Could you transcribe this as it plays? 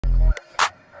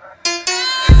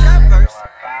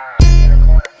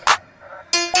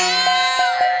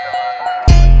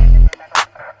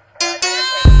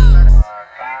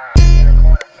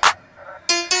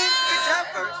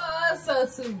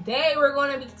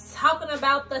talking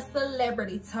about the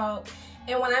celebrity talk.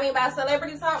 And when I mean by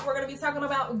celebrity talk, we're gonna be talking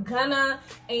about Gunna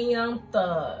and Young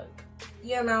Thug.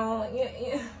 You know,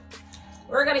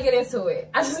 we're gonna get into it.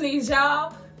 I just need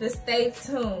y'all to stay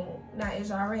tuned. Now, is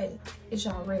y'all ready? Is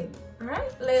y'all ready? All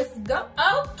right, let's go.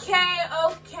 Okay.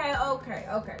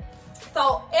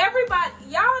 So everybody,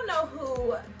 y'all know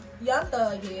who Young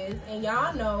Thug is, and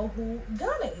y'all know who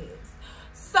Gunna is.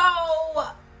 So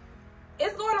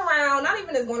it's going around, not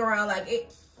even it's going around, like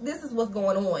this is what's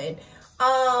going on.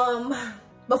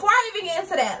 Before I even get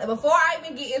into that, before I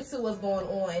even get into what's going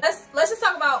on, let's just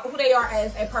talk about who they are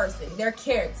as a person, their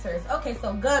characters. Okay,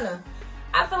 so Gunna,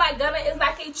 I feel like Gunna is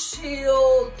like a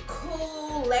chill,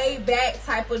 cool, laid back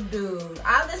type of dude.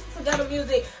 I listen to Gunna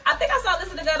music. I think I started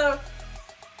listening to Gunna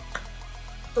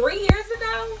 3 years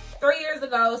ago. 3 years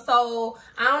ago. So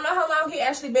I don't know how long he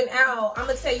actually been out. I'm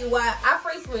gonna tell you what, I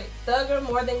freaks with Thugger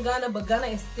more than Gunna, but Gunna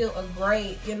is still a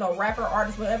great, you know, rapper,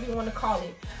 artist, whatever you want to call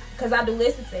it, because I do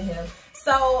listen to him.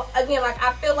 So again, like,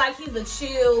 I feel like he's a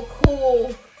chill,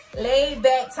 cool, laid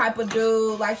back type of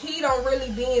dude. Like, he don't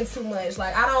really be in too much.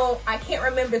 Like, I can't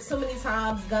remember too many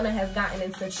times Gunna has gotten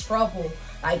into trouble,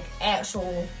 like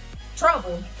actual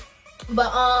trouble.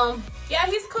 But yeah,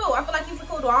 he's cool. I feel like he's a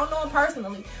cool dude. I don't know him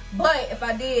personally, but if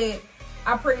I did,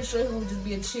 I'm pretty sure he would just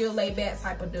be a chill, laid back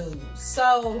type of dude.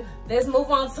 So let's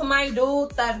move on to my dude,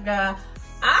 Thugger.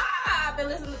 I've been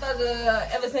listening to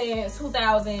Thugger ever since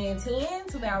 2010,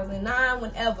 2009,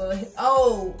 whenever.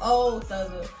 Old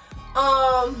Thugger.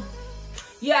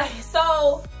 Yeah,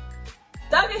 so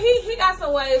Thugger, he got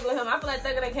some ways with him. I feel like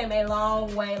Thugger done came a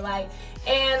long way, like,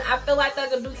 and I feel like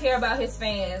Thugger do care about his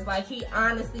fans. Like, he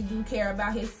honestly do care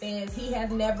about his fans. He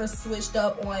has never switched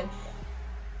up on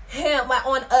him, like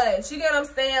on us. You get what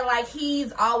I'm saying? Like,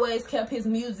 he's always kept his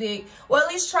music, well, at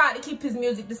least tried to keep his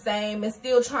music the same, and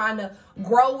still trying to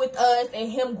grow with us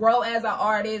and him grow as an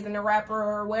artist and a rapper,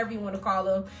 or whatever you want to call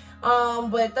him.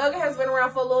 But Thugger has been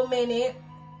around for a little minute,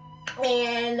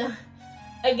 and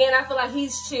again, I feel like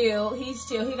he's chill. He's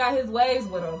chill. He got his ways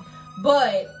with him.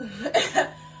 But I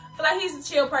feel like he's a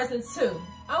chill person too.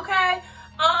 Okay?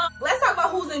 Let's talk about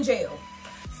who's in jail.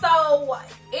 So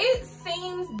it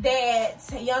seems that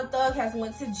Young Thug has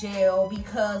went to jail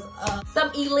because of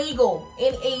some illegal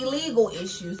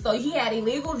issues. So he had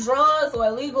illegal drugs or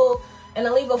an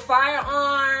illegal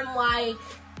firearm. Like,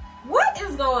 what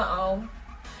is going on?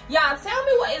 Y'all tell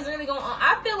me what is really going on.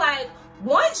 I feel like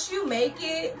once you make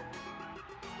it,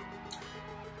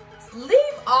 leave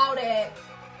all that,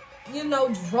 you know,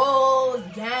 drugs,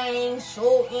 gangs,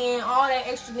 shooting, all that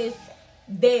extraness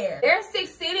there. They're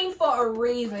succeeding for a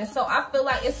reason. So I feel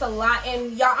like it's a lot.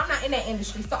 And y'all, I'm not in that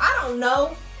industry, so I don't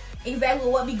know exactly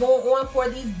what be going on for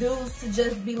these dudes to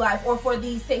just be like, or for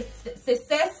these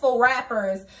successful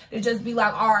rappers to just be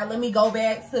like, all right, let me go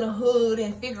back to the hood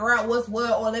and figure out what's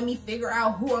what, or let me figure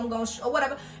out who I'm gonna show, or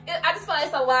whatever. I just feel like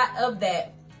it's a lot of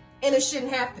that, and it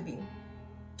shouldn't have to be.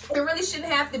 It really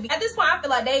shouldn't have to be. At this point, I feel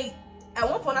like at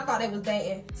one point I thought they was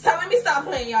dating. So let me stop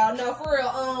playing, y'all. No, for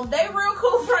real. They real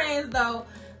cool friends though.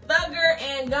 Thugger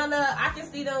and Gunna, I can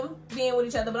see them being with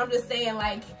each other, but I'm just saying,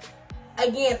 like,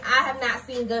 again, I have not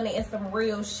seen Gunna in some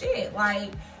real shit.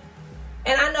 Like,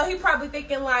 and I know he probably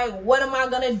thinking like, what am I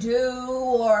gonna do?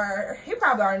 Or he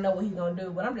probably already know what he's gonna do,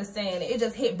 but I'm just saying, it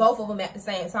just hit both of them at the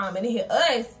same time, and it hit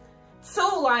us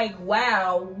too. Like,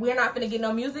 wow, we're not gonna get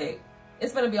no music.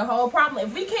 It's gonna be a whole problem.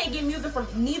 If we can't get music from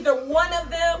neither one of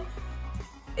them,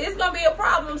 it's gonna be a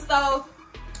problem. So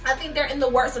I think they're in the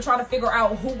works of trying to figure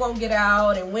out who gonna get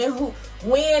out and when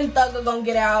Thugger gonna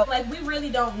get out. Like, we really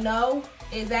don't know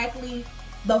exactly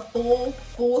the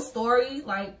full story.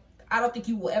 Like, I don't think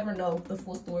you will ever know the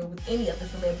full story with any of the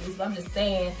celebrities, but I'm just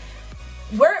saying,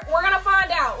 we're gonna find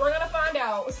out. We're gonna find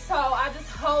out. So I just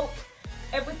hope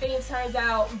everything turns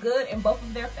out good in both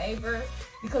of their favor,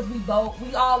 because we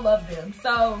all love them.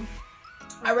 So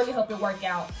I really hope it work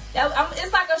out.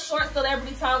 It's like a short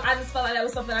celebrity talk. I just felt like that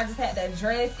was something I just had to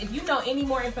address. If you know any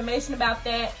more information about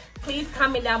that, please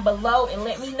comment down below and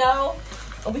let me know,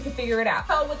 and we can figure it out.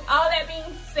 So with all that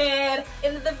being said,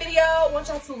 end of the video, I want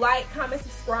y'all to like, comment,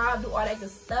 subscribe, do all that good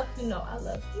stuff. You know I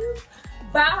love you.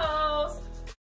 Bye, hoes.